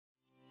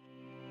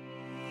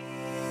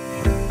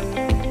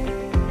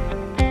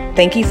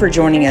Thank you for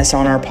joining us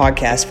on our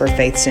podcast for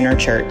Faith Center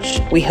Church.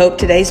 We hope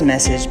today's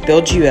message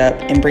builds you up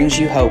and brings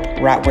you hope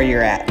right where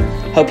you're at.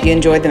 Hope you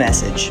enjoyed the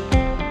message.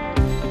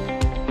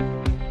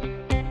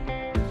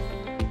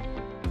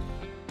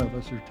 Of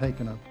us are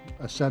taking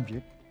a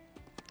subject,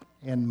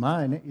 and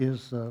mine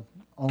is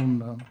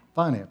on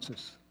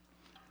finances.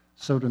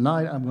 So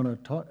tonight I'm going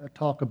to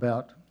talk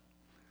about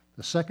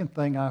the second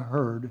thing I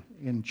heard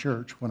in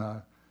church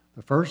the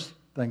first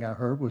thing I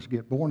heard was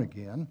get born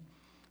again,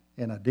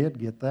 and I did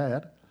get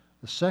that.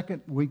 The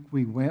second week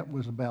we went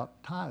was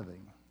about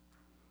tithing.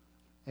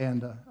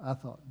 And I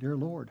thought, dear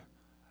Lord,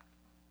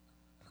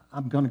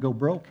 I'm going to go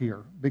broke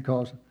here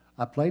because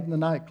I played in the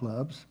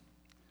nightclubs.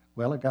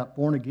 Well, I got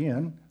born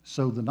again,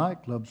 so the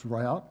nightclubs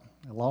were out.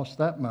 I lost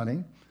that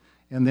money.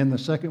 And then the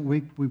second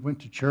week we went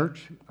to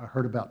church, I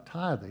heard about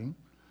tithing.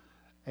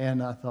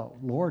 And I thought,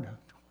 Lord,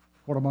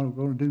 what am I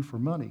going to do for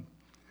money?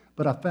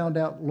 But I found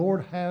out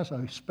Lord has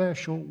a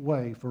special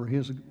way for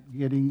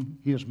getting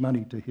his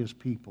money to his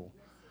people.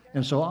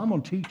 And so I'm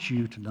going to teach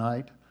you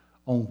tonight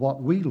on what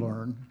we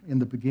learned in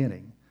the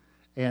beginning.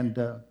 And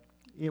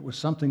it was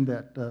something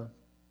that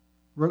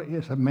really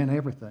has meant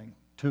everything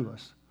to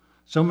us.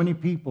 So many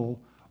people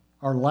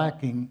are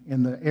lacking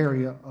in the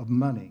area of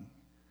money.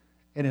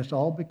 And it's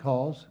all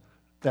because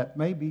that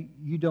maybe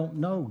you don't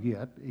know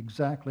yet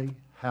exactly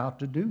how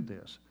to do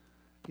this.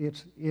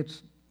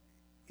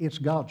 It's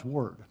God's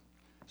Word.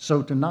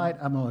 So tonight,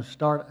 I'm going to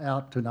start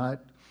out tonight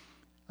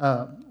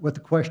with the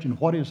question,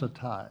 what is a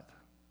tithe?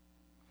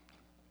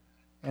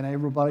 And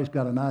everybody's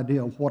got an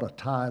idea of what a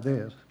tithe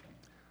is.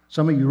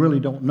 Some of you really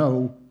don't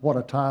know what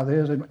a tithe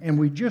is, and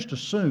we just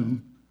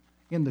assume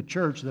in the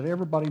church that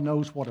everybody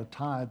knows what a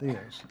tithe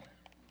is.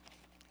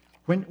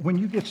 When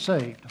you get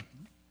saved,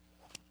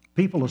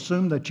 people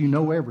assume that you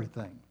know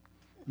everything.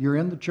 You're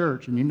in the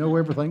church and you know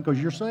everything because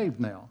you're saved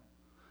now.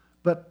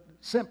 But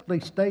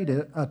simply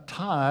stated, a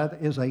tithe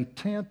is a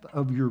tenth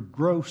of your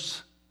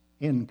gross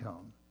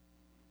income.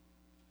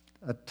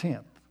 A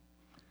tenth.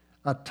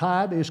 A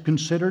tithe is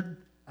considered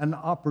an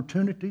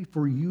opportunity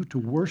for you to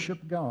worship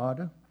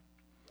God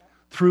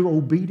through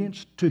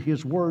obedience to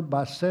His Word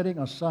by setting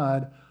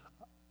aside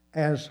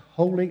as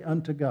holy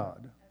unto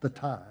God, the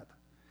tithe.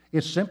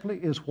 It simply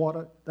is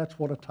that's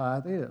what a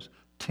tithe is.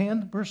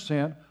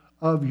 10%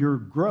 of your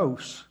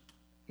gross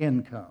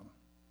income.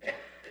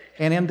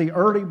 And in the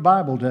early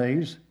Bible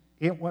days,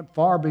 it went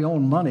far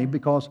beyond money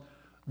because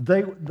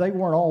they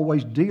weren't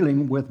always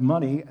dealing with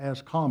money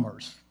as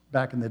commerce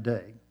back in the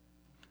day.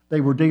 They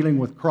were dealing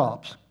with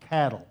crops,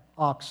 cattle,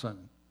 oxen.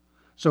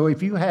 So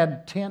if you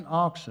had 10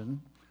 oxen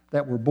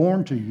that were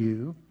born to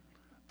you,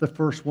 the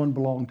first one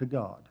belonged to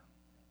God.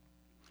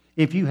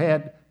 If you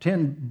had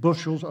 10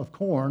 bushels of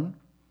corn,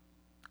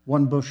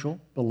 1 bushel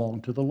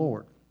belonged to the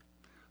Lord.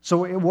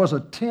 So it was a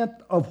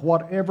tenth of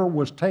whatever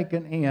was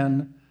taken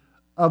in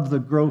of the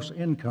gross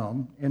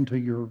income into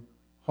your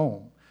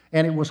home.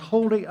 And it was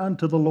holy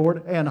unto the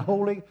Lord, and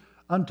holy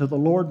unto the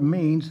Lord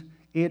means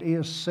it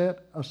is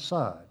set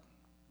aside,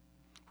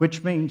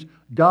 which means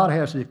God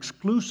has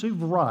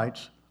exclusive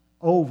rights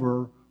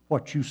over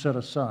what you set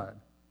aside.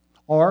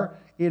 Or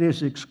it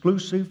is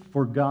exclusive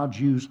for God's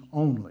use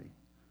only.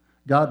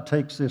 God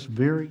takes this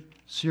very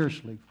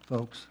seriously,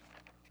 folks,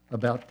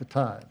 about the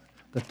tithe.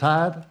 The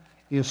tithe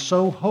is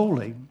so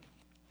holy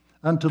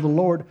unto the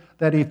Lord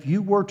that if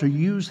you were to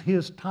use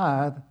His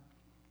tithe,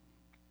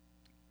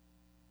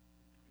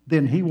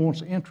 then He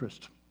wants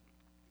interest.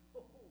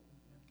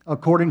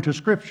 According to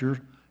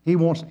Scripture, He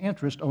wants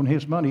interest on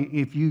His money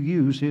if you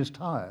use His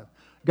tithe.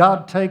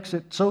 God takes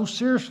it so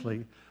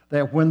seriously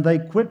that when they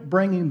quit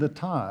bringing the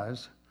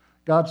tithes,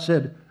 God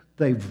said,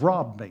 they've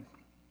robbed me.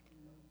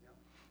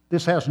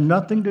 This has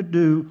nothing to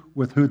do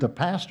with who the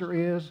pastor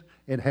is.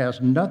 It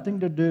has nothing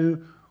to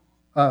do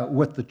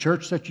with the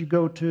church that you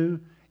go to.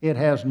 It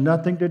has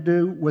nothing to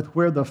do with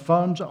where the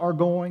funds are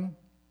going.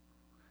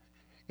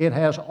 It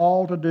has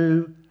all to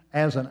do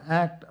as an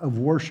act of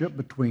worship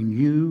between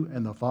you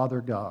and the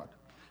Father God.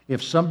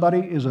 If somebody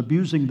is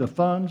abusing the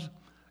funds,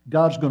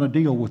 God's going to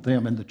deal with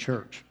them in the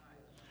church.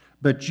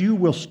 But you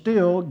will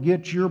still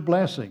get your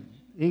blessing,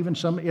 even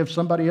if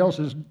somebody else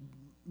is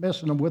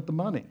messing them with the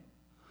money,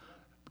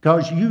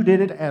 because you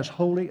did it as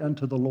holy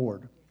unto the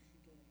Lord.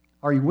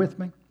 Are you with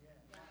me?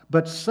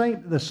 But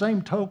the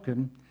same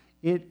token,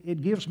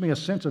 it gives me a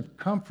sense of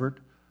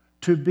comfort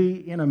to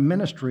be in a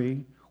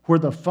ministry where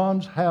the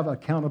funds have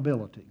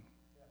accountability,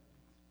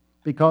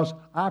 because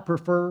I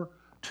prefer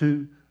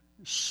to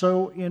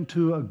sow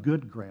into a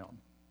good ground.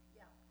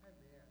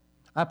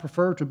 I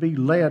prefer to be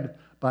led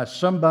by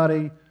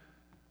somebody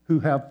who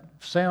have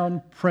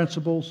sound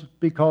principles,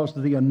 because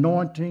the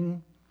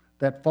anointing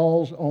that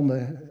falls on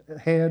the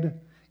head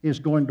is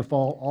going to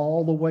fall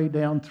all the way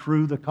down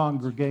through the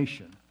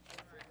congregation.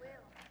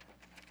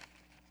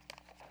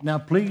 Now,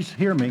 please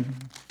hear me.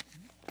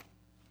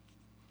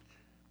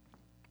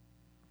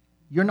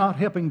 You're not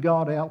helping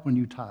God out when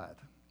you tithe,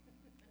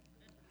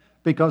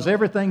 because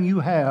everything you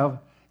have,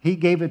 He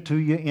gave it to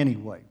you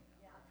anyway.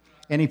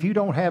 And if you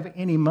don't have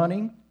any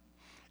money,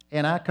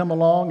 and I come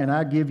along and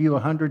I give you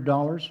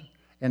 $100,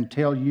 and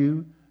tell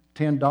you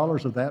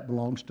 $10 of that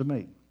belongs to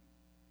me.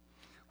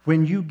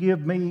 When you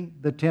give me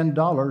the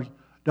 $10,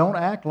 don't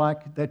act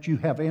like that you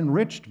have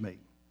enriched me,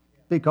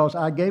 because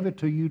I gave it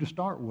to you to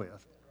start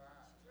with.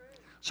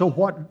 So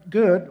what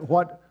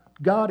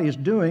God is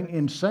doing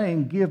in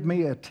saying, give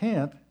me a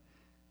tenth,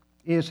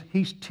 is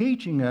He's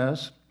teaching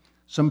us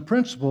some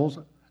principles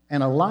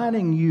and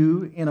aligning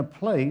you in a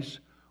place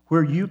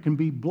where you can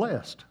be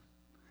blessed.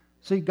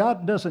 See,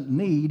 God doesn't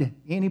need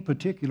any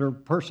particular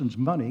person's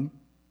money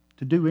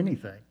to do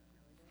anything.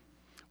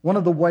 One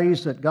of the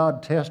ways that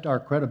God tests our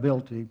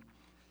credibility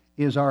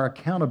is our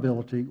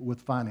accountability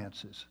with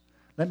finances.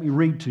 Let me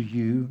read to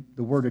you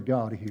the Word of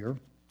God here.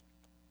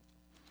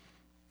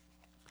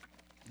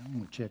 I'm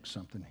going to check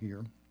something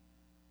here.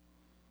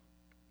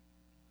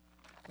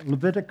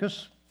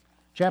 Leviticus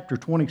chapter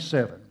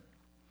 27,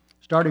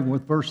 starting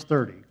with verse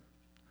 30.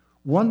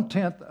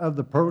 1/10 of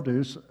the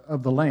produce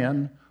of the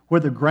land,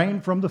 whether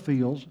grain from the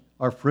fields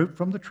or fruit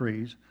from the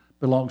trees,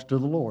 belongs to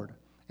the Lord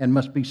and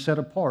must be set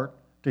apart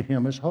to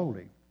Him as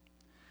holy.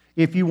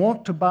 If you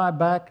want to buy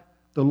back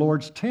the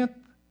Lord's 10th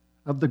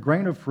of the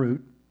grain of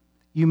fruit,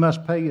 you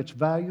must pay its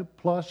value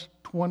plus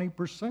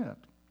 20%.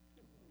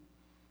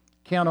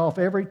 Count off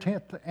every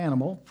 10th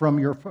animal from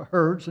your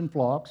herds and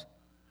flocks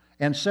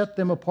and set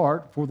them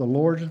apart for the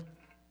Lord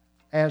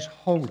as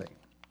holy.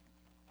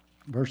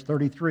 Verse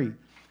 33,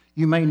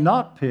 you may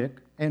not pick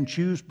and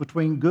choose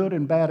between good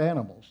and bad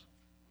animals.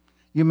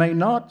 You may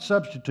not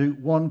substitute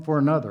one for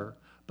another,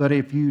 but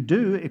if you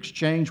do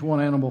exchange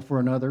one animal for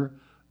another,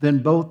 then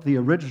both the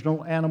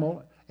original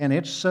animal and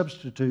its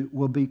substitute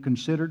will be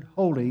considered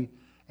holy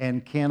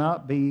and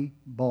cannot be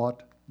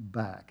bought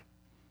back.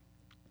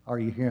 Are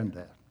you hearing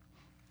that?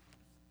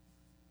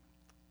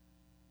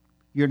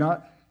 You're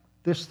not,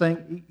 this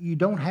thing, you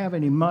don't have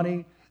any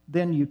money,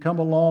 then you come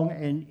along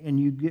and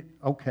you get,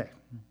 okay.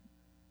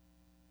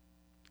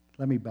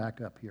 Let me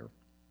back up here.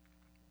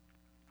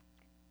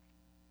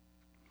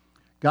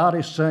 God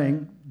is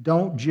saying,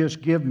 don't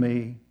just give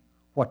me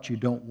what you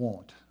don't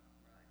want.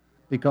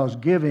 Because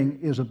giving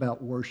is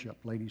about worship,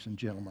 ladies and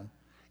gentlemen.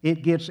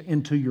 It gets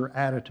into your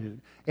attitude.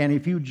 And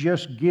if you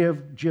just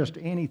give just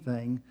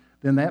anything,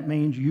 then that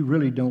means you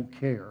really don't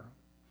care.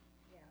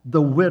 Yeah.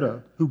 The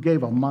widow who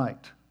gave a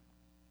mite,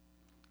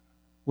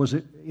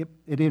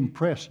 it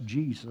impressed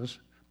Jesus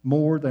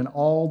more than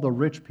all the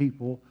rich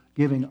people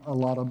giving a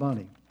lot of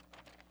money.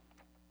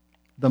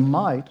 The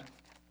mite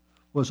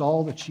was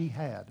all that she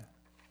had.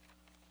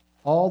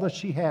 All that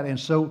she had. And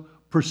so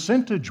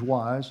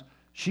percentage-wise,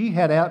 she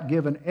had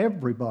outgiven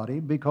everybody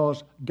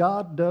because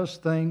God does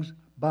things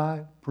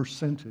by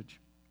percentage.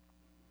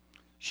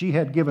 She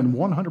had given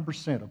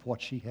 100% of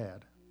what she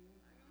had.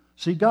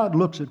 See, God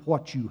looks at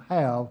what you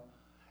have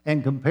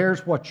and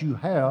compares what you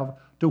have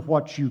to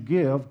what you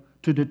give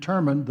to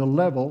determine the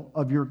level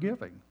of your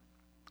giving.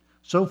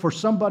 So for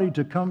somebody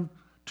to come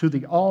to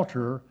the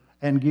altar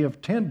and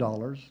give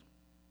 $10,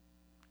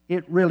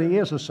 it really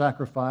is a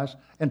sacrifice,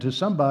 and to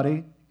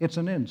somebody, it's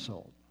an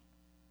insult.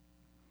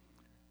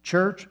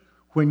 Church,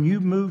 when you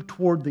move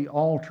toward the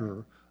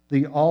altar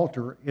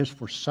is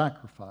for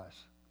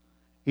sacrifice.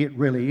 It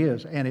really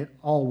is, and it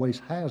always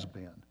has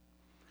been.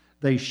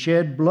 They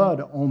shed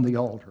blood on the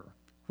altar,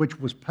 which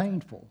was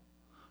painful.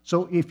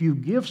 So if you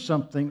give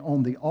something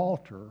on the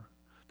altar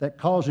that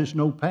causes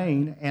no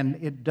pain and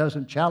it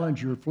doesn't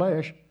challenge your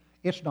flesh,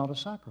 it's not a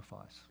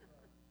sacrifice.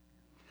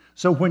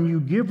 So when you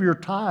give your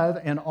tithe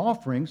and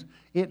offerings,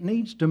 it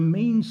needs to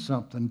mean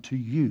something to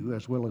you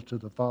as well as to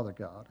the Father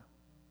God.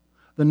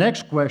 The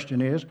next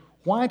question is,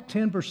 why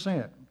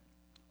 10%?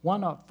 Why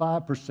not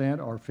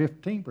 5% or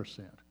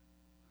 15%?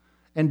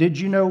 And did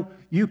you know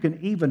you can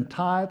even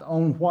tithe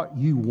on what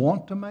you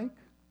want to make?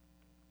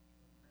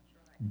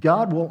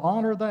 God will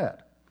honor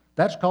that.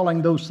 That's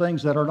calling those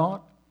things that are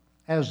not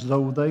as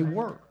though they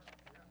were.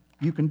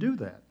 You can do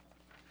that.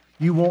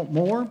 You want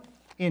more?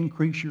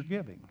 Increase your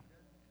giving.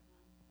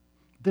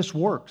 This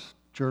works,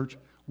 church.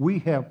 We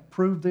have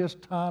proved this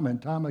time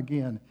and time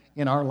again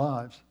in our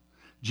lives.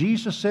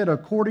 Jesus said,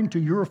 according to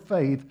your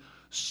faith,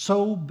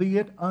 so be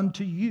it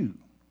unto you.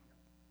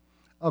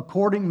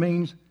 According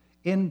means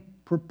in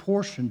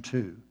proportion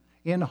to,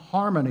 in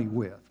harmony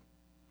with.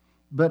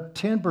 But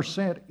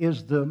 10%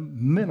 is the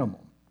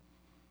minimum.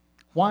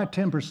 Why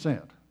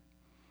 10%?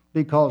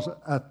 Because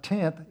a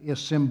tenth is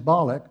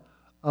symbolic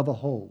of a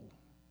whole.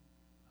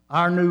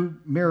 Our new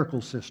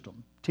miracle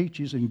system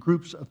teaches in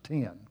groups of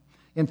 10.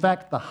 In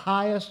fact, the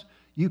highest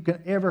you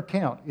can ever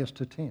count is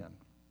to 10.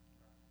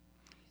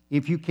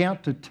 If you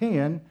count to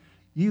 10,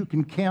 you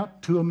can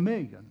count to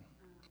 1,000,000.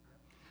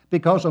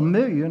 Because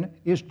 1,000,000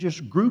 is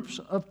just groups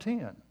of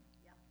 10.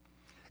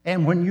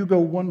 And when you go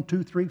 1,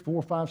 2, 3,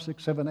 4, 5,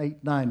 6, 7,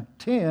 8, 9,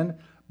 10,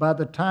 by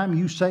the time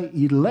you say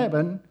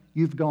 11,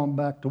 you've gone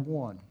back to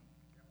 1.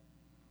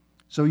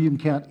 So you can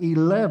count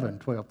 11,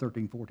 12,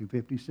 13, 14,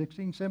 15,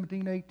 16,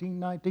 17, 18,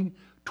 19,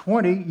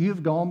 20,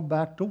 you've gone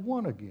back to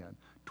 1 again.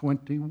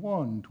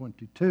 21,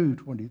 22,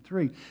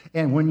 23.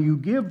 And when you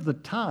give the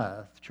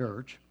tithe,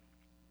 church,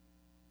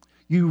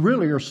 you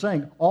really are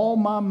saying, all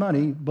my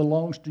money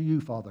belongs to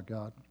you, Father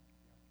God.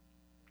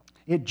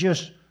 It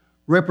just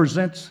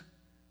represents,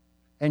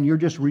 and you're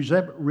just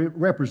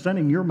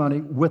representing your money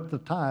with the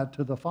tithe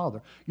to the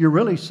Father. You're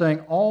really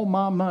saying, all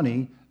my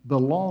money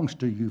belongs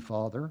to you,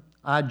 Father.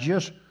 I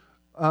just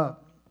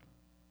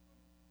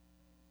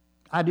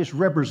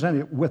represent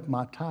it with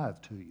my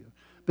tithe to you,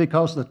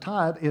 because the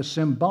tithe is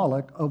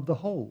symbolic of the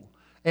whole.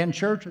 And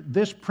church,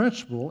 this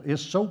principle is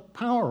so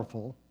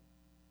powerful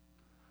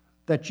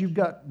that you've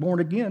got born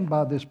again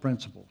by this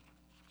principle.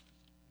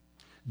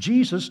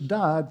 Jesus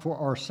died for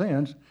our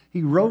sins.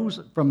 He rose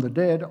from the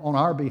dead on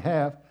our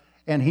behalf,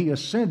 and he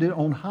ascended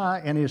on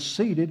high and is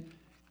seated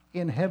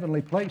in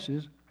heavenly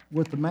places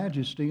with the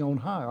majesty on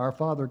high, our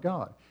Father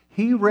God.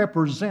 He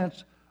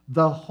represents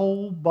the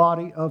whole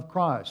body of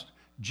Christ.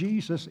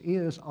 Jesus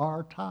is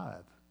our tithe.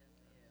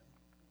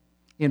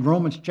 In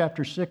Romans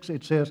chapter 6,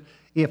 it says,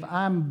 if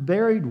I'm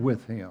buried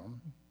with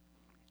him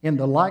in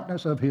the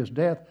likeness of his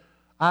death,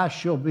 I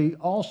shall be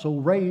also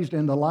raised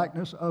in the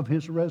likeness of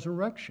his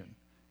resurrection.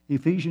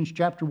 Ephesians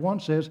chapter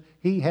 1 says,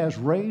 he has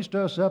raised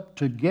us up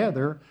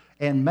together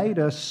and made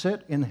us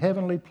sit in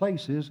heavenly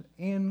places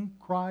in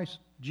Christ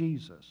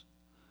Jesus.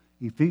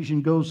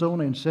 Ephesians goes on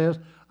and says,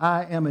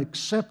 I am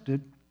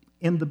accepted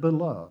in the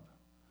beloved.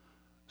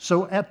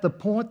 So at the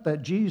point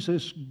that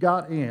Jesus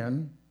got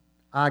in,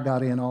 I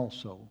got in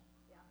also,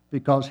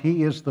 because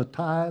he is the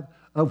tithe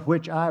of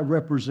which I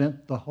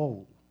represent the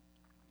whole.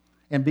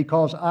 And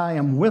because I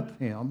am with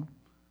him,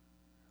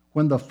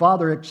 when the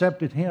Father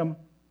accepted him,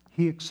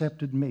 he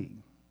accepted me.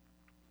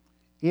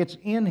 It's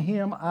in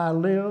him I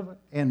live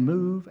and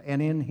move,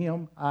 and in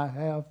him I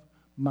have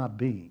my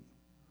being.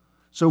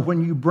 So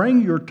when you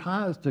bring your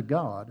tithe to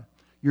God,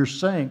 you're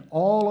saying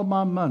all of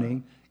my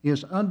money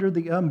is under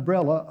the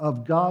umbrella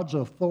of God's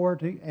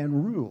authority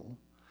and rule.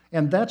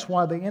 And that's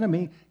why the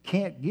enemy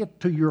can't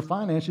get to your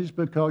finances,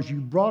 because you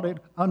brought it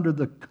under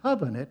the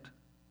covenant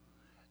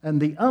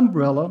and the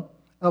umbrella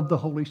of the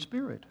Holy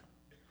Spirit.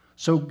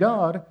 So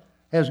God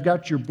has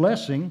got your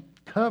blessing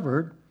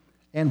covered,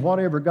 and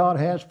whatever God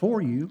has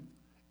for you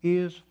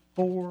is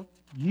for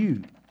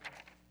you.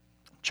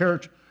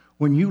 Church,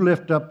 when you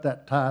lift up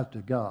that tithe to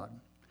God,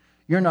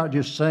 you're not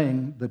just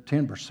saying the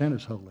 10%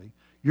 is holy.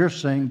 You're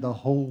saying the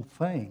whole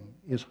thing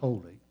is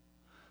holy.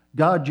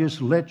 God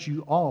just lets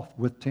you off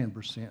with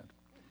 10%.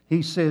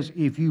 He says,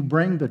 if you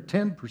bring the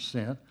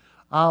 10%,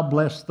 I'll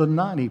bless the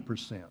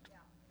 90%.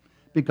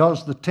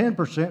 Because the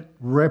 10%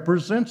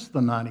 represents the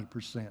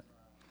 90%.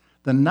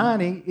 The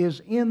 90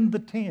 is in the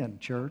 10,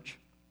 church.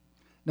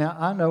 Now,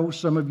 I know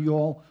some of you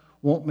all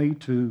want me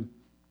to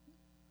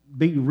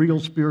be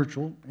real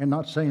spiritual and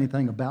not say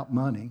anything about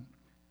money.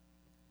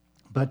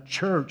 But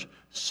church,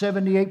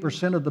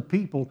 78% of the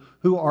people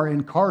who are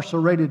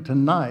incarcerated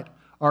tonight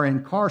are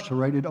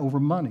incarcerated over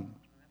money.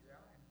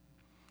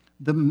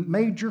 The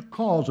major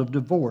cause of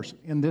divorce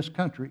in this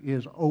country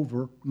is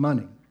over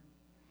money.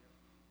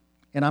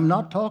 And I'm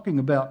not talking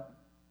about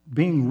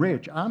being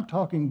rich. I'm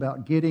talking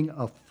about getting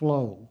a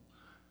flow.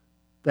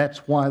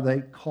 That's why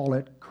they call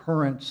it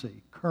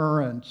currency.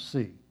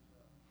 Currency.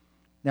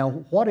 Now,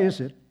 what is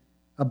it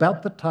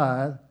about the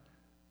tithe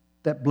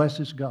that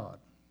blesses God?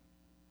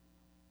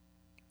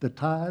 The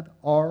tithe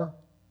or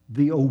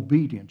the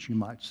obedience, you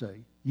might say.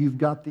 You've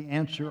got the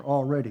answer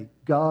already.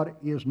 God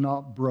is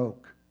not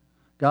broke.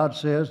 God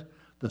says,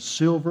 the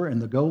silver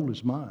and the gold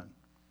is mine.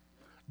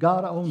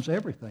 God owns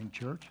everything,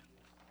 church.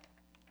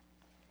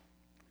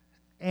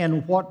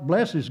 And what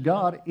blesses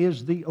God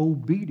is the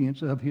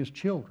obedience of his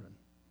children.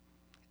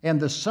 And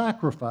the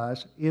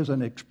sacrifice is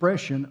an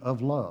expression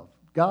of love.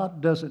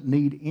 God doesn't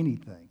need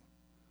anything,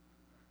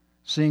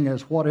 seeing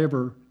as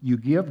whatever you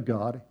give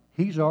God,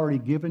 he's already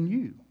given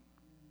you.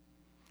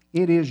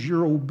 It is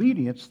your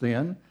obedience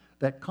then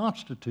that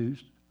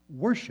constitutes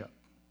worship.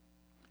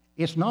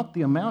 It's not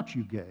the amount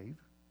you gave.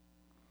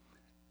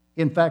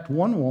 In fact,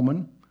 one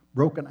woman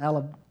broke an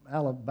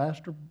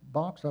alabaster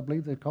box, I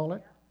believe they call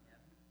it,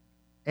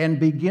 and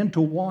began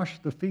to wash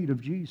the feet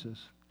of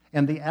Jesus.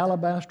 And the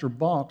alabaster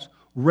box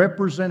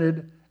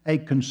represented a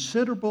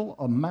considerable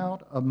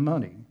amount of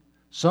money.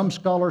 Some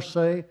scholars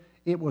say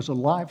it was a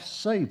life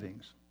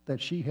savings that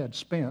she had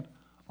spent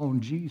on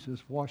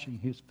Jesus washing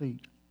his feet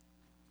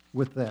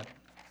with that.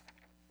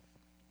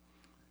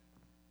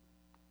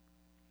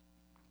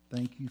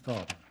 Thank you,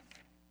 Father.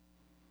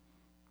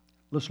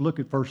 Let's look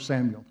at 1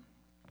 Samuel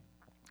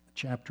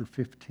chapter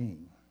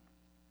 15.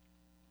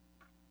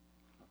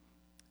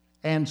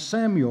 And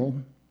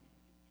Samuel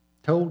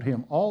told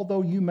him,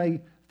 although you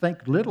may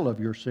think little of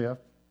yourself,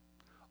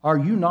 are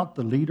you not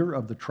the leader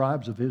of the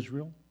tribes of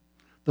Israel?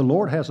 The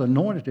Lord has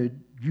anointed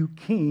you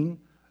king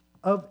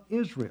of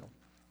Israel.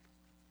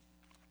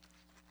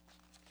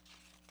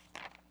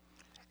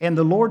 And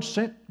the Lord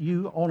sent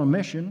you on a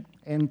mission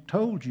and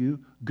told you,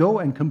 go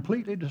and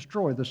completely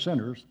destroy the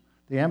sinners,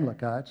 the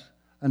Amalekites,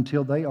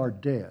 until they are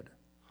dead.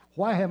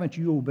 Why haven't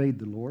you obeyed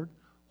the Lord?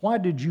 Why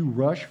did you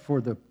rush for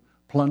the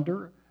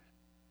plunder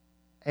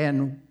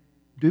and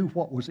do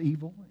what was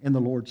evil in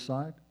the Lord's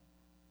sight?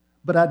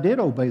 But I did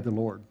obey the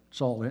Lord,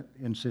 Saul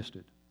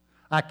insisted.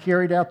 I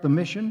carried out the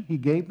mission he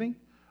gave me.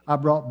 I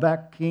brought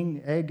back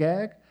King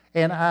Agag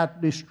and I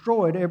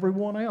destroyed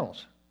everyone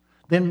else.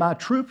 Then my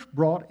troops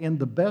brought in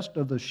the best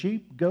of the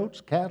sheep,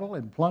 goats, cattle,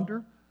 and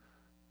plunder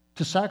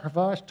to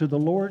sacrifice to the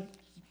Lord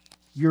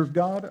your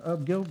God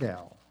of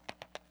Gilgal.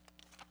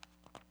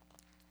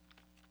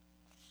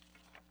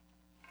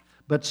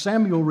 But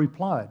Samuel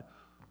replied,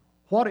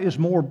 what is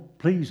more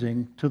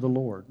pleasing to the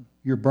Lord,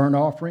 your burnt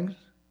offerings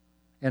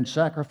and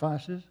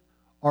sacrifices,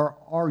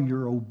 or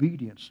your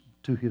obedience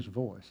to his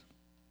voice?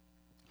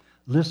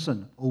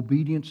 Listen,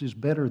 obedience is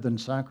better than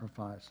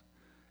sacrifice,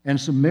 and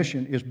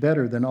submission is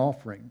better than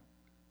offering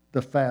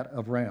the fat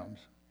of rams.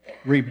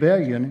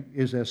 Rebellion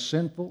is as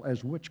sinful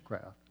as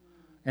witchcraft,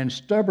 and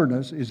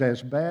stubbornness is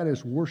as bad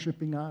as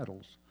worshiping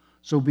idols.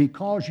 So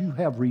because you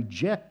have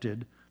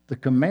rejected the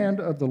command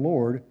of the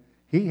Lord,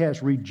 he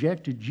has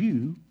rejected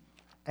you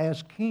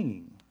as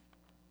king.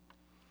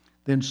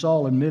 Then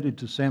Saul admitted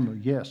to Samuel,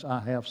 yes, I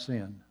have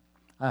sinned.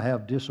 I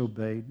have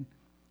disobeyed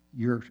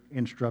your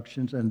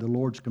instructions and the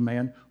Lord's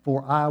command,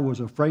 for I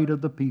was afraid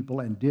of the people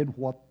and did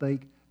what they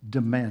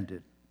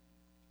demanded.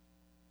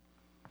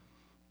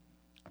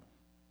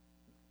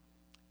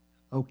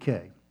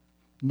 Okay,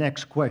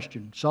 next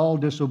question. Saul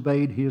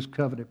disobeyed his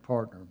covenant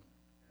partner.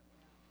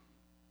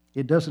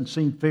 It doesn't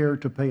seem fair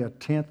to pay a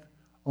tenth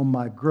on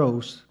my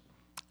gross.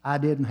 I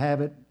didn't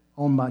have it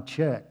on my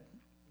check.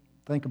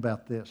 Think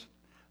about this.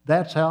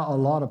 That's how a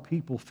lot of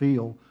people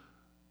feel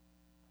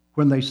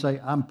when they say,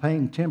 I'm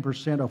paying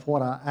 10% of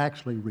what I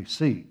actually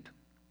received.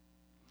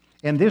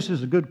 And this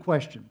is a good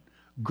question.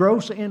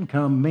 Gross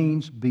income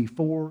means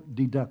before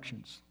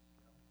deductions.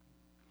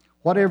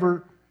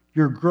 Whatever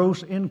your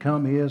gross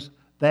income is,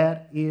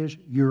 that is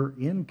your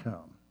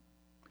income.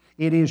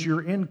 It is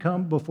your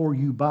income before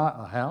you buy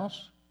a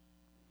house.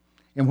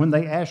 And when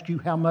they ask you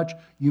how much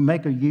you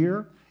make a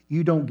year,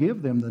 you don't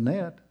give them the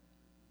net.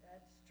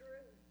 That's true.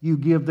 You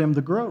give them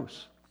the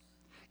gross.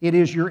 It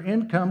is your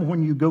income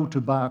when you go to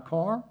buy a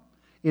car.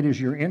 It is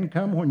your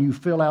income when you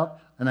fill out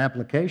an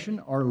application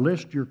or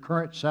list your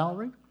current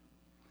salary.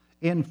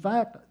 In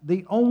fact,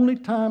 the only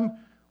time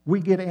we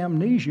get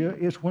amnesia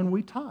is when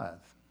we tithe.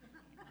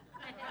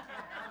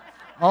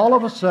 All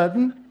of a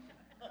sudden,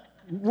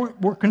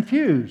 we're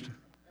confused.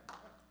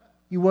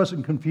 You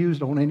wasn't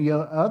confused on any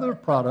other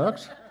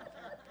products.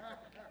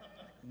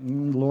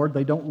 Lord,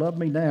 they don't love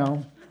me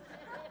now.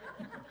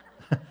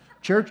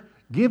 Church,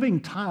 giving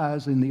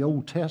tithes in the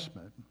Old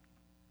Testament,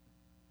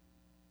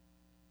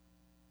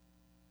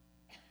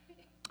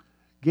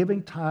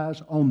 giving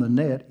tithes on the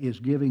net is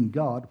giving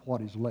God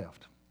what is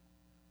left.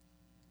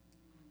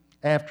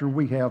 After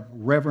we have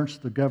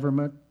reverenced the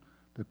government,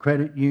 the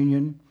credit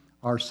union,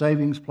 our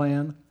savings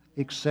plan,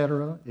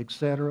 etc.,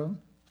 etc.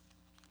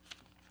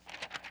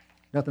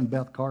 Nothing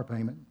about the car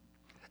payment.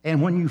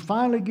 And when you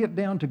finally get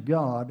down to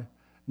God,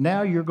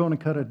 now you're going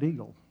to cut a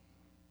deal.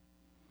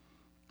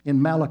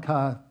 In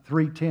Malachi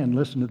 3:10,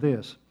 listen to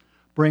this.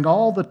 Bring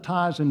all the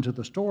tithes into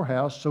the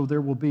storehouse so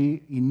there will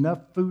be enough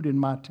food in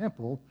my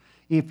temple.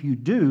 If you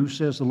do,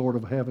 says the Lord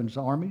of heaven's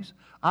armies,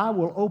 I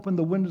will open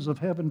the windows of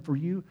heaven for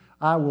you.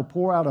 I will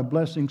pour out a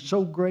blessing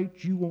so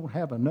great you won't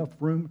have enough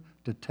room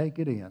to take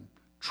it in.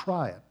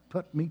 Try it.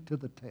 Put me to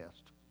the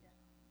test.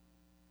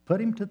 Put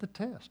him to the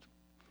test.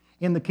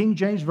 In the King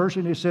James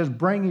Version, it says,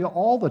 bring you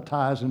all the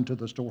tithes into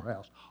the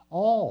storehouse.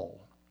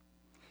 All.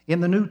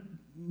 In the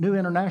New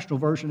International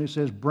Version, it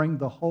says, bring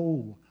the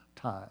whole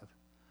tithe.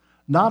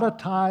 Not a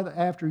tithe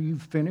after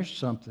you've finished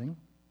something.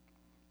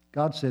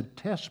 God said,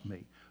 test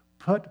me.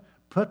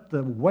 Put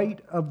the weight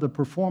of the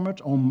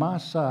performance on my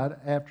side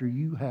after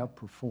you have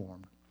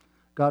performed.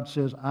 God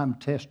says, I'm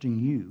testing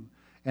you.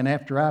 And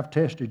after I've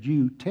tested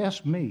you,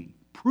 test me.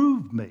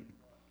 Prove me.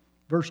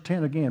 Verse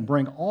 10 again,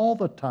 bring all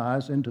the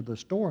tithes into the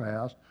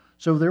storehouse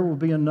so there will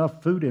be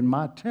enough food in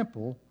my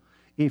temple.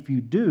 If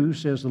you do,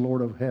 says the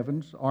Lord of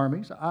heaven's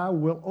armies, I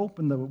will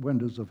open the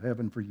windows of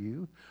heaven for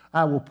you.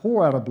 I will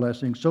pour out a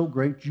blessing so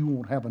great you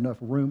won't have enough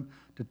room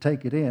to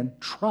take it in.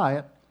 Try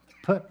it.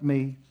 Put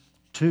me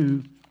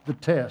to the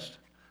test.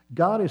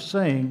 God is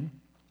saying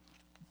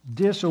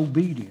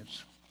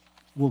disobedience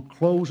will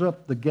close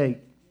up the gate,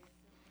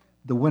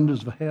 the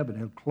windows of heaven.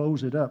 He'll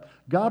close it up.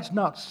 God's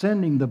not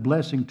sending the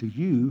blessing to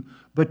you,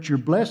 but your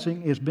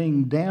blessing is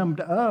being dammed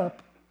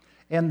up.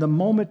 And the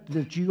moment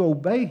that you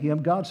obey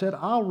him, God said,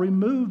 I'll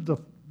remove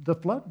the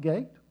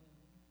floodgate.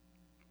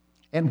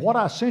 And what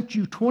I sent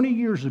you 20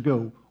 years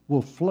ago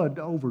will flood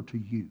over to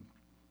you.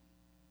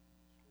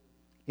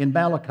 In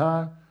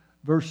Malachi,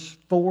 verse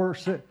 4,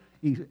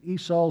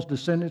 Esau's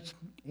descendants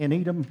in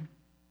Edom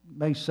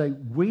may say,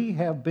 we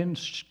have been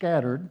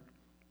scattered,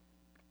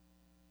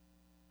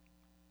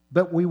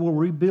 but we will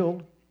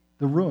rebuild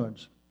the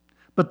ruins.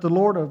 But the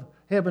Lord of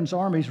heaven's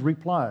armies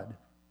replied,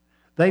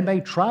 they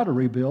may try to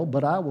rebuild,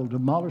 but I will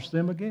demolish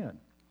them again.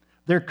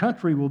 Their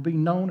country will be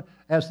known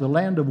as the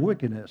land of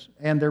wickedness,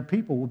 and their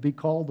people will be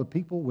called the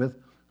people with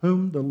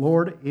whom the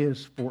Lord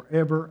is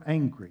forever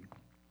angry.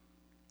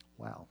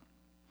 Wow.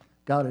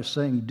 God is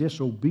saying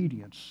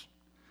disobedience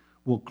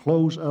will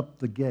close up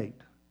the gate,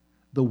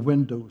 the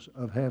windows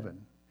of heaven.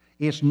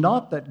 It's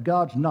not that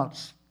God's not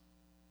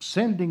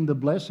sending the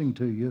blessing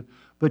to you,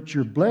 but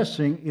your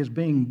blessing is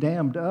being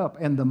dammed up.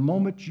 And the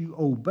moment you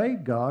obey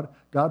God,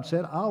 God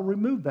said, I'll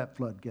remove that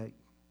floodgate,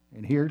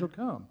 and here it'll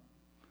come.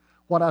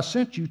 What I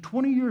sent you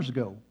 20 years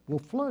ago will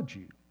flood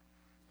you.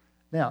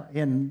 Now,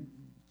 in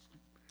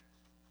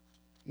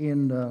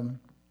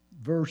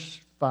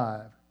verse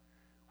 5,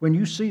 when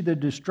you see the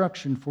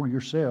destruction for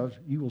yourselves,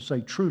 you will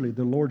say, truly,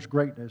 the Lord's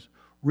greatness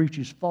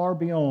reaches far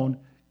beyond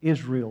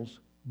Israel's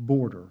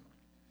border.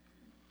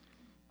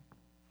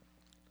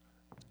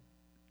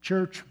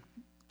 Church,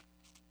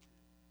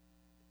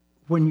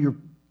 when you're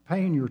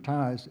paying your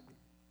tithes,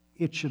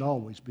 it should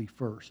always be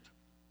first.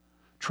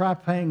 Try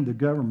paying the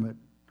government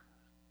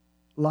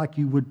like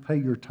you would pay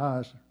your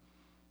tithes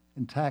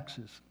and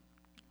taxes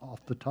off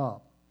the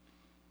top.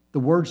 The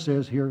word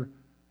says here,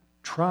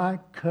 try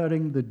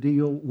cutting the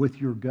deal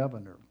with your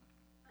governor.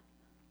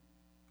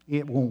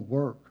 It won't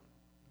work.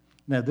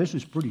 Now, this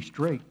is pretty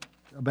straight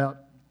about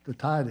the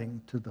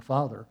tithing to the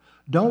Father.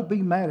 Don't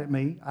be mad at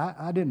me.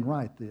 I didn't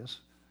write this.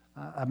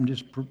 I'm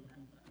just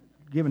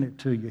giving it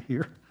to you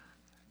here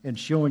and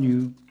showing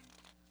you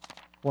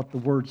what the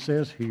word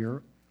says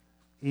here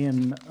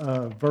in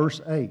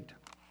verse 8.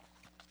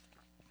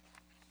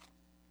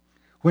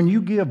 When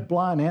you give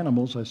blind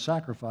animals as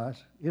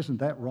sacrifice, isn't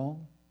that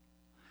wrong?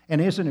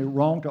 And isn't it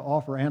wrong to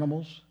offer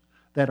animals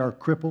that are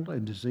crippled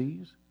and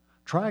diseased?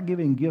 Try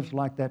giving gifts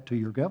like that to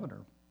your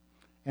governor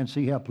and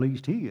see how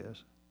pleased he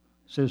is,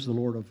 says the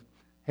Lord of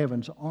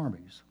heaven's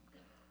armies.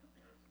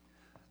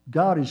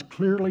 God is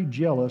clearly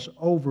jealous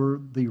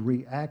over the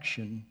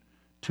reaction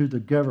to the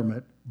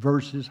government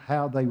versus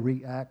how they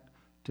react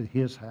to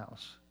his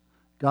house.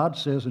 God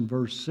says in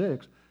verse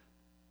 6,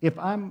 if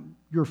I'm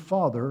your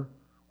father,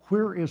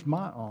 where is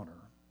my honor?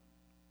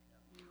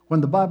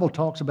 When the Bible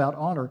talks about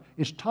honor,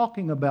 it's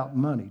talking about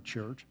money,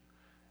 church.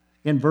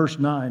 In verse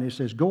 9, it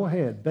says, go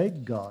ahead,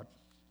 beg God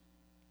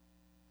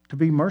to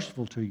be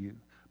merciful to you.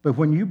 But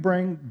when you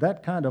bring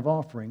that kind of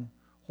offering,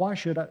 why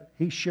should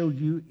he show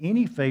you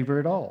any favor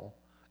at all?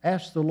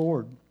 Ask the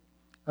Lord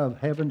of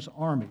heaven's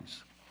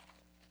armies.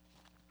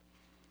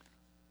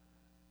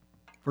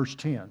 Verse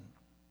 10,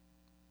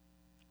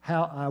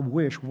 how I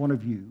wish one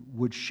of you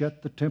would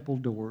shut the temple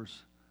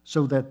doors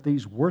so that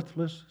these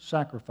worthless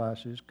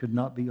sacrifices could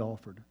not be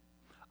offered.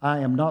 I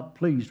am not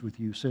pleased with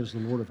you, says the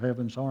Lord of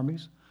heaven's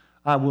armies.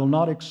 I will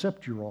not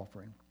accept your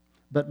offering.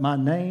 But my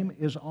name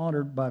is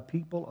honored by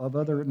people of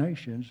other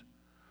nations.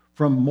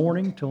 From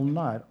morning till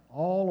night,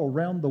 all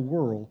around the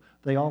world,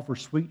 they offer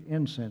sweet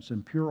incense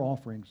and pure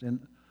offerings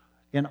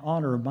in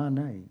honor of my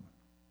name.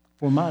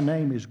 For my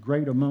name is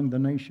great among the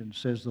nations,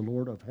 says the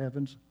Lord of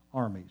heaven's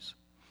armies.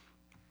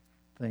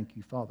 Thank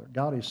you, Father.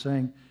 God is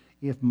saying,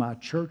 if my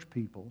church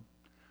people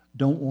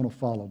don't want to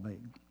follow me,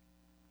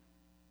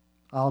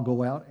 I'll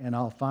go out and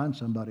I'll find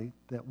somebody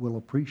that will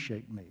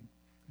appreciate me.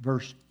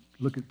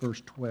 Look at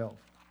verse 12.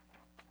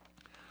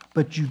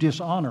 But you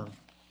dishonor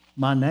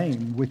my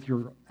name with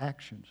your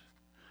actions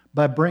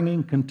by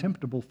bringing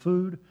contemptible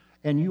food,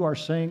 and you are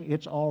saying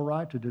it's all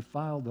right to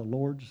defile the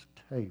Lord's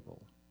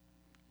table.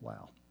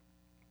 Wow.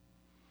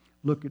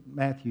 Look at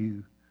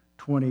Matthew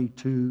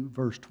 22,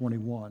 verse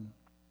 21.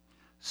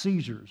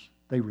 Caesar's,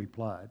 they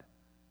replied.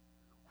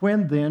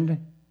 When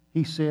then,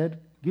 he said,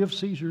 give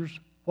Caesar's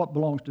what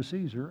belongs to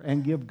Caesar,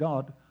 and give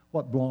God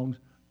what belongs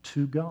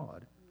to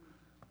God.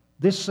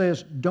 This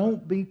says,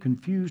 don't be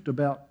confused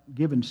about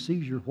giving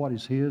Caesar what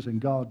is his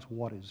and God's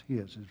what is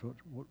his, is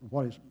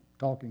what he's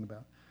talking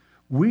about.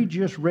 We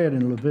just read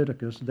in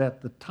Leviticus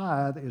that the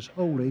tithe is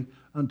holy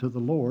unto the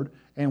Lord,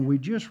 and we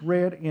just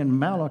read in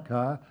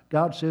Malachi,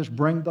 God says,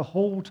 bring the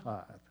whole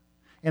tithe.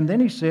 And then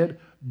he said,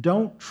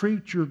 don't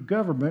treat your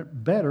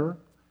government better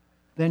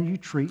than you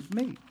treat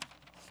me.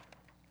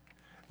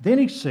 Then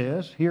he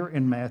says here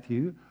in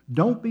Matthew,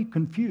 don't be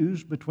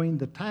confused between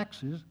the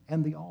taxes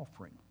and the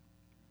offering.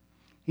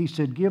 He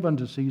said, give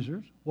unto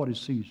Caesar what is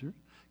Caesar's,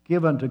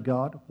 give unto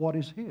God what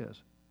is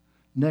his.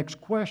 Next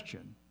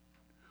question,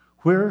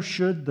 where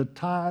should the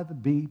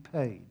tithe be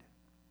paid?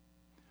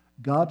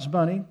 God's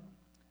money,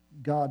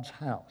 God's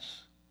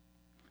house.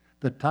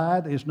 The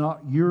tithe is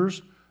not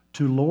yours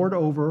to lord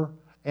over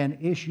and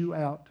issue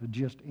out to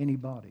just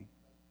anybody.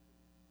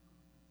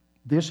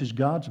 This is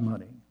God's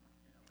money.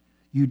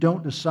 You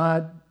don't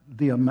decide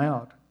the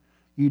amount.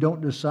 You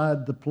don't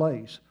decide the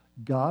place.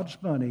 God's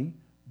money,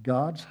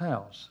 God's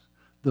house.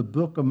 The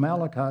book of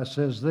Malachi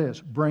says this,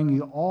 bring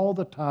you all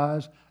the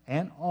tithes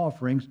and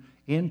offerings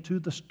into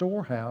the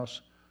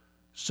storehouse,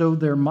 so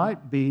there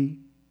might be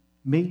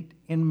meat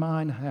in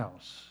mine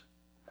house.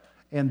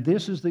 And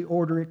this is the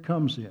order it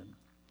comes in,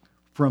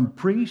 from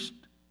priest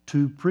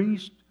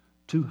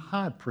to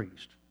high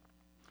priest.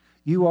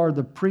 You are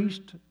the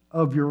priest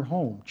of your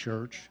home,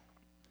 church,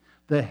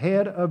 the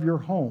head of your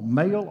home,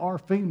 male or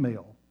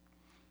female.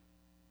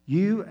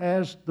 You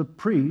as the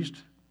priest,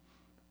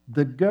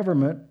 the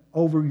government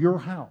over your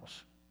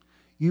house.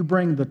 You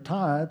bring the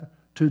tithe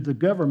to the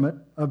government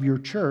of your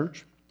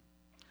church,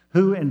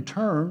 who in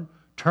turn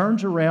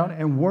turns around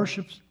and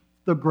worships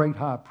the great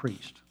high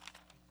priest.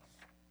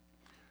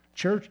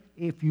 Church,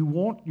 if you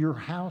want your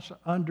house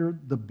under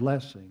the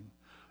blessing,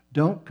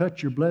 Don't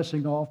cut your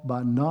blessing off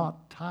by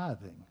not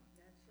tithing.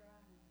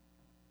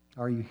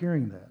 Are you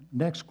hearing that?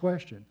 Next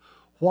question.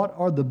 What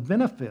are the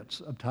benefits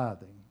of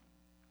tithing?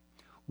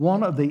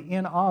 One of the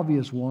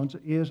inobvious ones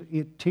is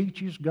it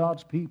teaches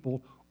God's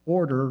people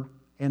order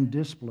and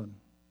discipline,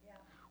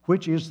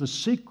 which is the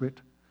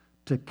secret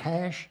to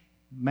cash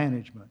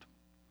management.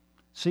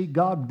 See,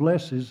 God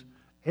blesses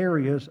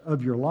areas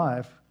of your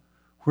life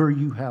where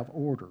you have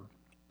order.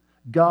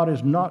 God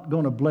is not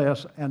going to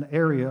bless an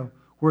area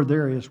where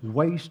there is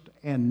waste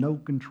and no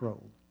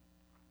control.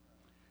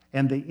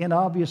 And the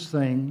inobvious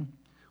thing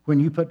when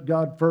you put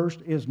God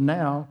first is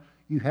now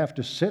you have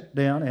to sit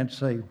down and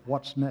say,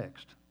 what's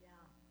next? Yeah.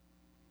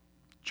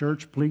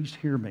 Church, please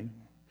hear me.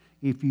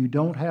 If you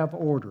don't have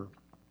order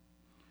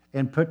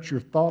and put your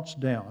thoughts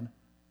down,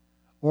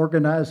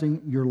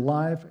 organizing your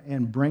life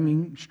and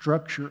bringing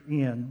structure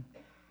in,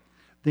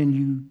 then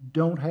you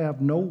don't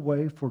have no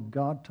way for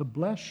God to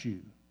bless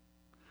you.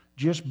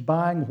 Just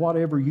buying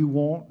whatever you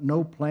want,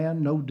 no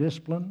plan, no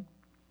discipline,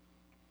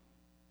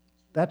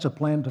 that's a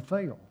plan to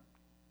fail.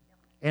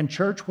 And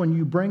church, when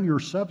you bring your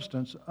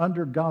substance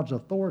under God's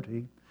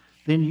authority,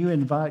 then you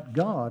invite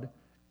God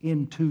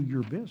into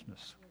your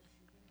business.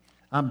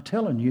 I'm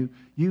telling you,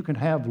 you can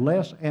have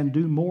less and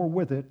do more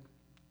with it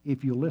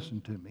if you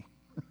listen to me.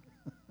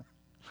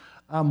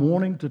 I'm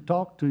wanting to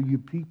talk to you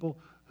people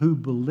who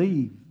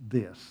believe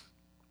this.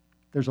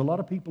 There's a lot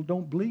of people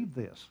don't believe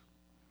this,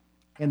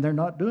 and they're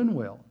not doing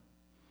well.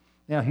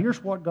 Now,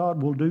 here's what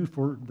God will do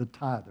for the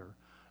tither.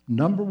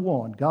 Number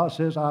one, God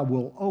says, I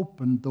will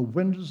open the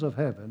windows of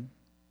heaven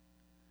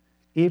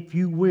if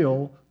you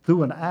will,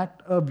 through an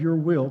act of your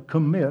will,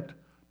 commit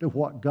to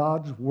what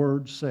God's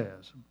Word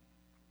says.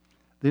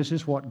 This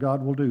is what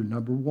God will do,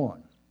 number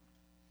one.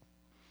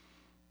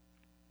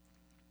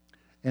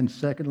 And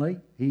secondly,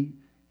 He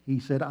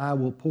said, I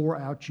will pour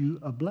out you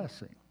a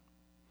blessing.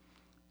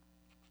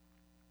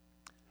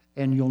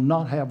 And you'll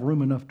not have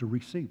room enough to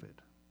receive it.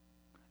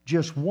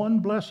 Just one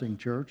blessing,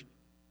 church.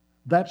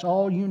 That's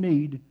all you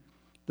need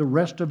the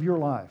rest of your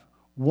life.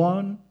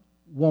 One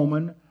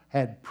woman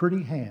had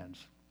pretty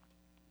hands,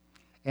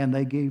 and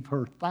they gave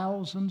her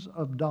thousands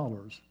of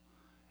dollars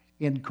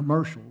in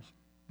commercials,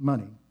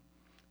 money,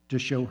 to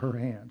show her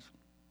hands.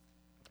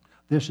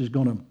 This is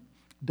going to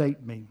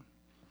date me.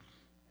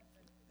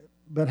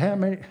 But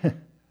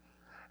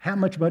how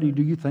much money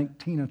do you think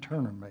Tina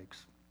Turner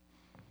makes?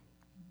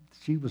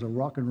 She was a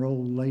rock and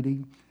roll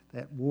lady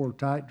that wore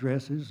tight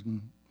dresses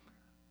and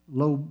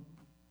low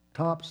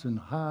tops and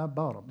high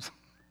bottoms.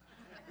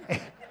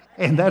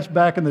 And that's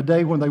back in the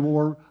day when they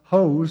wore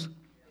hose.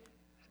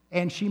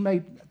 And she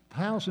made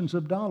thousands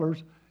of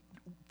dollars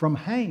from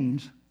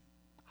Hanes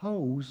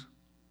hose,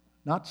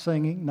 not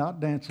singing, not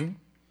dancing.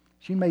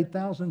 She made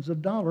thousands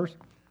of dollars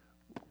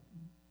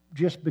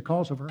just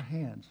because of her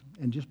hands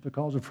and just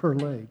because of her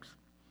legs.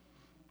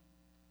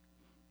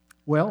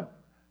 Well,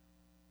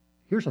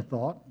 here's a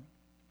thought.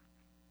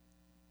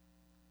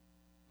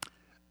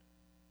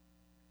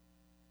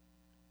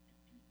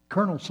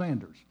 Colonel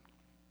Sanders,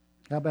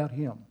 how about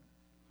him?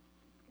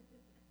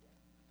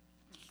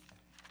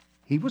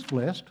 He was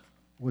blessed,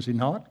 was he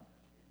not?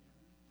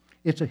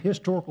 It's a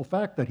historical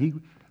fact that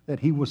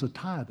he was a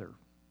tither.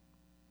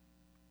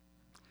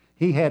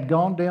 He had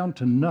gone down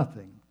to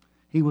nothing.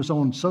 He was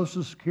on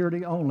Social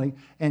Security only,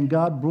 and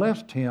God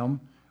blessed him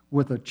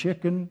with a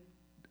chicken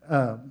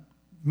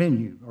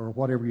menu, or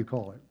whatever you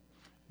call it.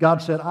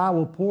 God said, I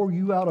will pour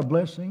you out a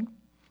blessing.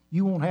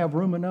 You won't have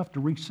room enough to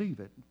receive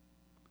it.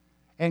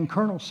 And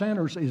Colonel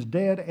Sanders is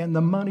dead, and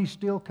the money's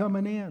still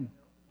coming in.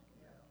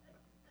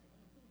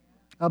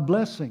 A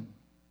blessing.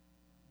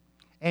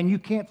 And you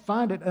can't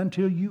find it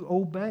until you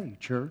obey,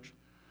 church.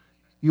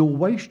 You'll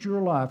waste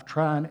your life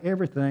trying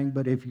everything,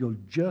 but if you'll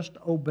just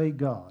obey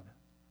God,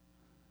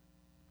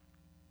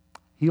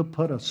 He'll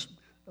put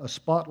a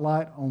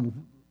spotlight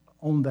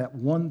on that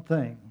one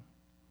thing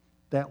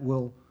that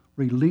will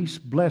release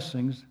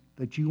blessings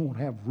that you won't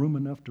have room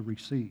enough to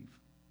receive.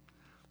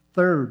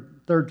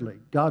 Thirdly,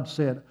 God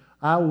said,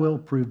 I will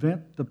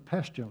prevent the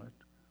pestilence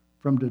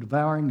from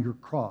devouring your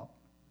crop.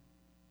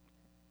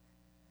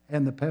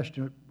 And the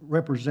pestilence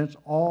represents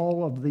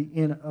all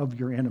of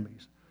your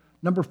enemies.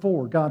 Number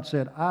 4, God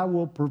said, I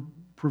will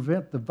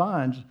prevent the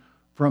vines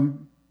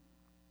from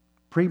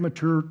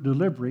premature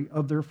delivery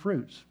of their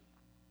fruits.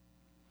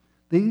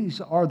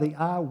 These are the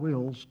I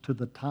wills to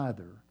the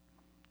tither.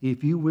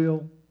 If you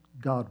will,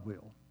 God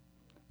will.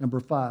 Number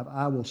 5,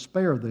 I will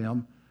spare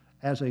them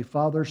as a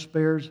father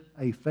spares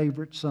a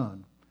favorite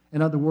son.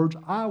 In other words,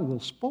 I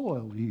will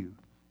spoil you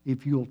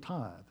if you'll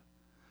tithe.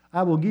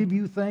 I will give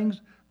you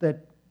things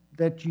that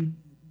you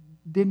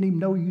didn't even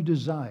know you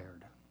desired.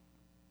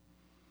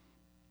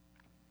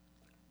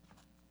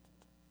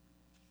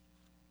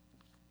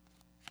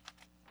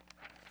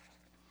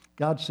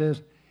 God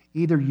says,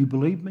 either you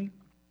believe me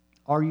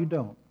or you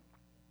don't.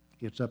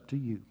 It's up to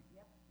you.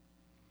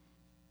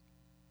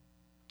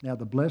 Now,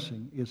 the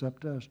blessing is up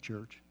to us,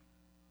 church.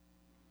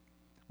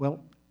 Well,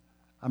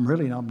 I'm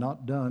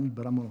not done,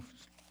 but I'm going to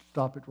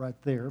stop it right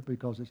there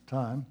because it's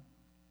time.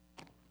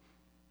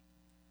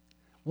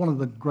 One of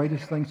the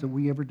greatest things that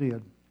we ever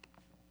did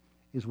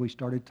is we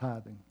started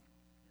tithing.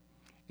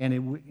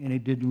 And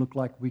it didn't look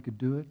like we could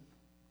do it.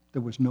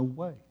 There was no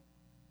way.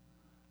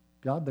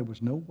 God, there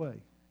was no way.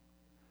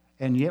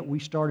 And yet we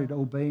started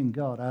obeying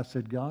God. I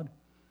said, God,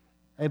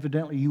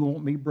 evidently you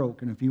want me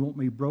broke. And if you want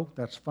me broke,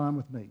 that's fine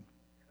with me.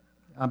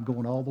 I'm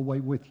going all the way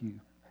with you.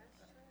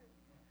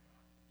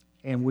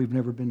 And we've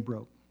never been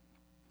broke.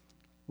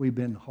 We've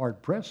been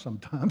hard-pressed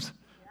sometimes,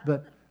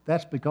 but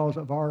that's because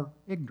of our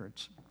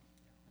ignorance.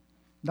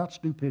 Not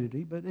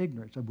stupidity, but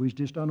ignorance. We was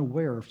just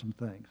unaware of some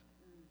things.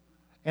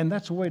 And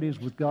that's the way it is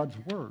with God's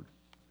Word.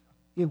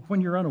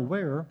 When you're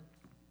unaware,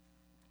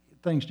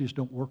 things just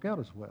don't work out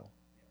as well.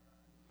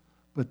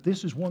 But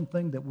this is one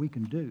thing that we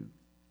can do.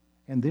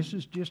 And this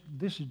is just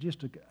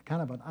a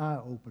kind of an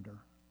eye-opener,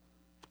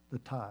 the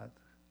tithe.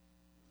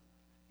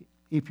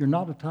 If you're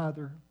not a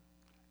tither,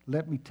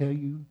 let me tell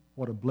you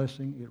what a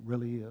blessing it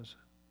really is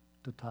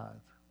to tithe.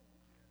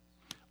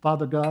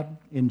 Father God,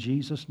 in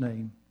Jesus'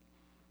 name,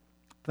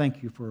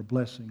 thank you for a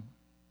blessing.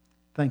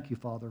 Thank you,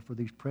 Father, for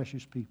these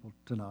precious people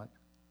tonight.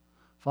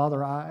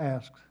 Father, I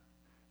ask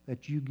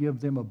that you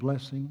give them a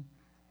blessing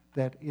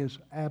that is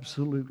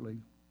absolutely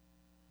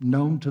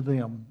known to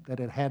them, that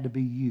it had to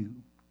be you.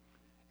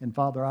 And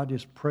Father, I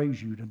just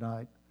praise you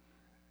tonight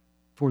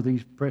for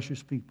these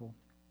precious people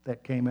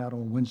that came out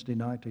on Wednesday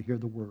night to hear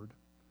the word.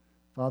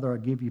 Father, I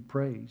give you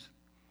praise.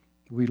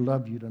 We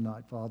love you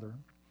tonight, Father.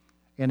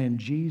 And in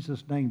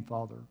Jesus' name,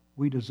 Father,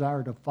 we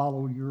desire to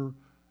follow your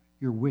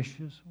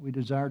wishes. We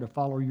desire to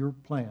follow your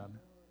plan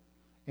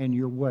and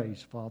your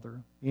ways,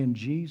 Father. In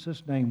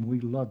Jesus' name, we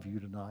love you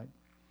tonight.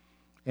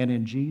 And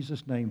in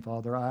Jesus' name,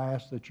 Father, I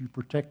ask that you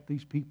protect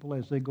these people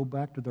as they go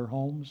back to their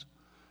homes.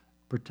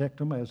 Protect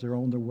them as they're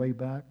on their way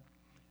back.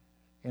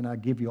 And I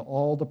give you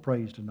all the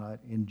praise tonight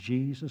in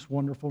Jesus'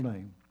 wonderful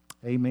name.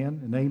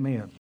 Amen and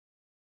amen.